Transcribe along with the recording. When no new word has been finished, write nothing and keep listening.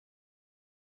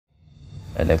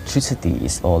Electricity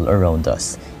is all around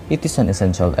us. It is an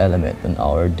essential element in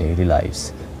our daily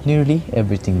lives. Nearly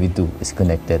everything we do is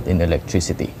connected in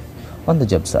electricity. On the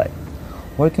job site,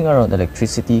 working around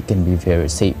electricity can be very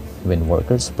safe when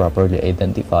workers properly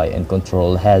identify and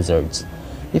control hazards.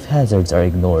 If hazards are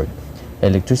ignored,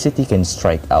 electricity can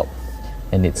strike out,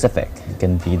 and its effect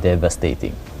can be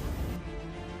devastating.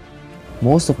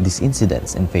 Most of these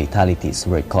incidents and fatalities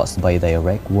were caused by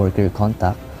direct worker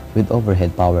contact with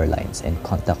overhead power lines and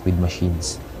contact with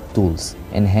machines, tools,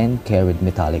 and hand-carried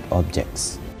metallic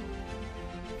objects.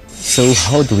 So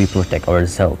how do we protect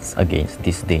ourselves against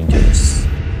these dangers?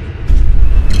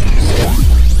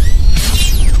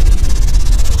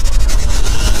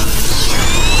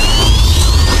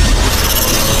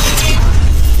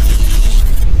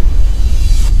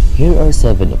 Here are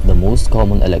 7 of the most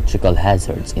common electrical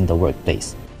hazards in the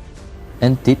workplace,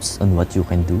 and tips on what you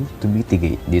can do to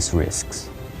mitigate these risks.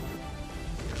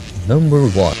 Number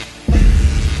 1.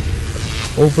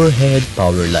 Overhead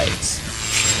power lines.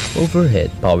 Overhead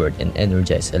powered and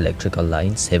energized electrical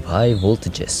lines have high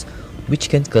voltages, which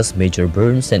can cause major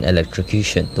burns and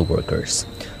electrocution to workers.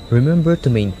 Remember to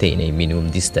maintain a minimum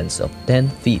distance of 10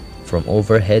 feet from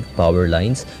overhead power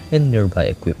lines and nearby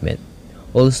equipment.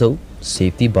 Also,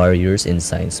 safety barriers and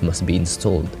signs must be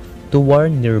installed to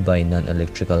warn nearby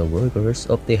non-electrical workers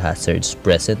of the hazards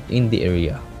present in the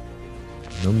area.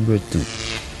 Number 2.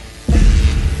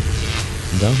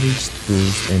 Damaged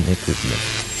tools and equipment.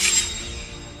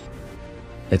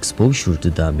 Exposure to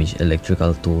damaged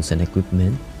electrical tools and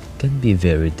equipment can be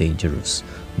very dangerous.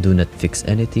 Do not fix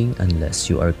anything unless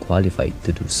you are qualified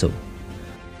to do so.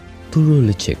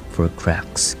 Thoroughly check for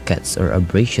cracks, cuts, or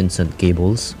abrasions on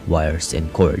cables, wires,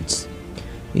 and cords.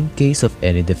 In case of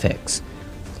any defects,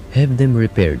 have them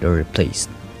repaired or replaced.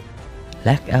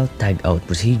 Lockout tagout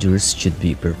procedures should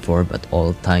be performed at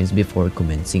all times before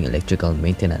commencing electrical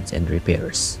maintenance and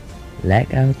repairs.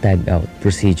 Lockout tagout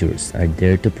procedures are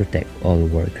there to protect all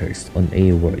workers on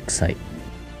a work site.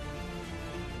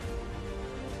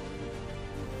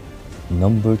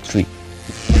 Number 3.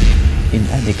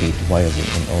 Inadequate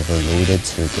wiring and overloaded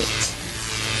circuits.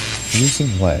 Using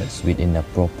wires with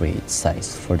inappropriate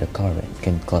size for the current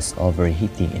can cause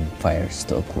overheating and fires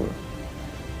to occur.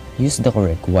 Use the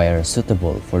correct wire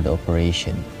suitable for the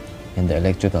operation and the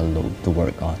electrical load to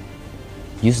work on.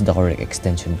 Use the correct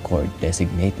extension cord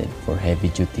designated for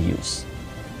heavy-duty use.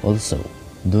 Also,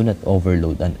 do not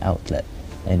overload an outlet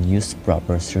and use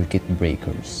proper circuit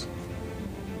breakers.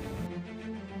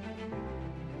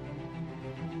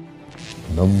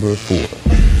 Number 4.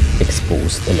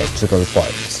 Exposed electrical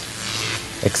parts.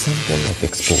 Examples of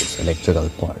exposed electrical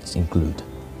parts include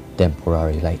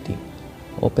temporary lighting,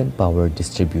 open power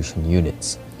distribution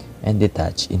units, and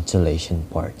detached insulation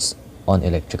parts on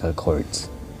electrical cords.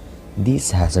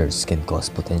 These hazards can cause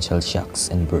potential shocks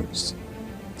and burns.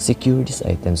 Secure these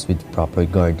items with proper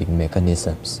guarding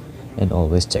mechanisms and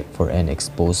always check for any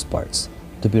exposed parts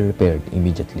to be repaired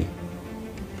immediately.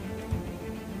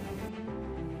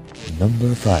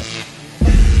 Number 5.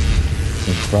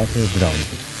 Improper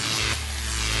grounding.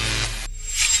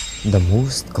 The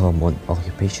most common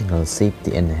Occupational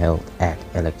Safety and Health Act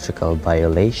electrical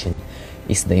violation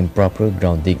is the improper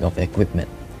grounding of equipment.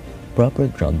 Proper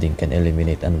grounding can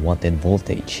eliminate unwanted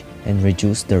voltage and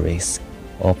reduce the risk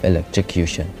of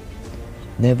electrocution.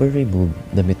 Never remove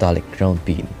the metallic ground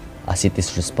pin, as it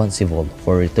is responsible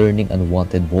for returning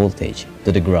unwanted voltage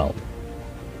to the ground.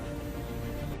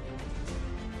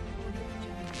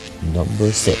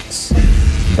 Number 6.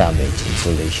 Damaged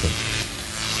insulation.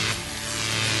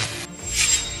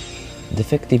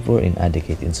 Defective or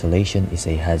inadequate insulation is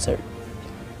a hazard.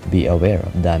 Be aware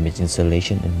of damaged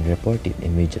insulation and report it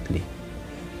immediately.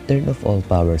 Turn off all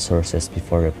power sources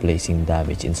before replacing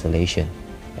damaged insulation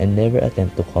and never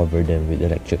attempt to cover them with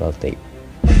electrical tape.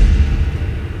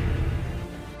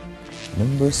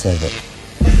 Number 7.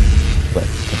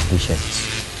 Wet conditions.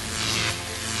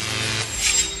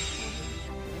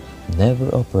 Never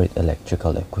operate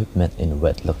electrical equipment in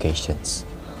wet locations.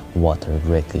 Water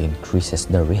greatly increases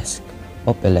the risk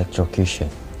of electrocution,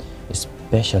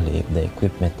 especially if the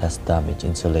equipment has damaged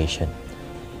insulation.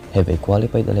 Have a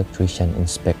qualified electrician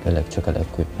inspect electrical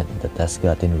equipment that has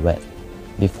gotten wet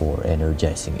before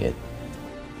energizing it.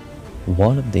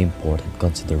 One of the important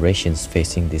considerations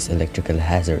facing these electrical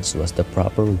hazards was the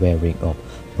proper wearing of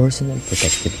personal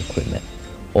protective equipment,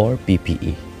 or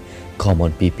PPE.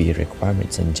 Common PPE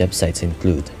requirements on job sites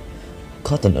include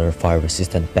cotton or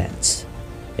fire-resistant pants,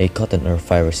 a cotton or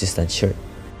fire-resistant shirt,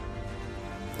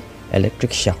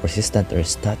 electric shock-resistant or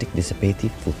static dissipative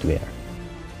footwear,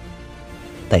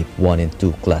 Type 1 and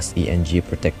 2 Class E and G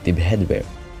protective headwear,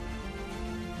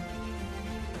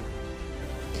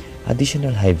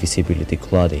 additional high visibility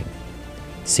clothing,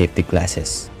 safety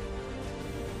glasses,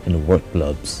 and work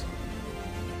gloves.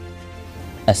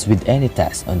 As with any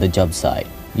task on the job site,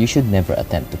 you should never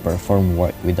attempt to perform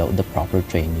work without the proper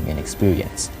training and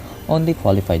experience. Only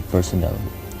qualified personnel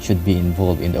should be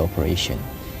involved in the operation.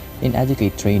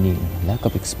 Inadequate training, lack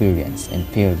of experience, and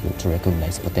failure to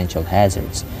recognize potential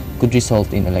hazards could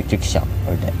result in electric shock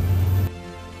or death.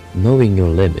 Knowing your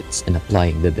limits and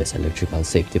applying the best electrical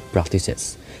safety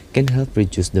practices can help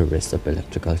reduce the risk of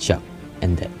electrical shock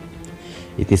and death.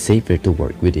 It is safer to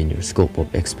work within your scope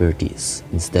of expertise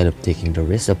instead of taking the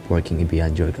risk of working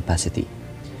beyond your capacity.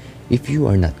 If you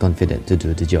are not confident to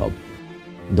do the job,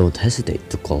 don't hesitate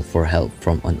to call for help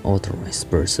from an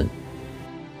authorized person.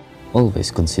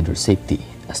 Always consider safety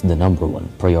as the #1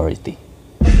 priority.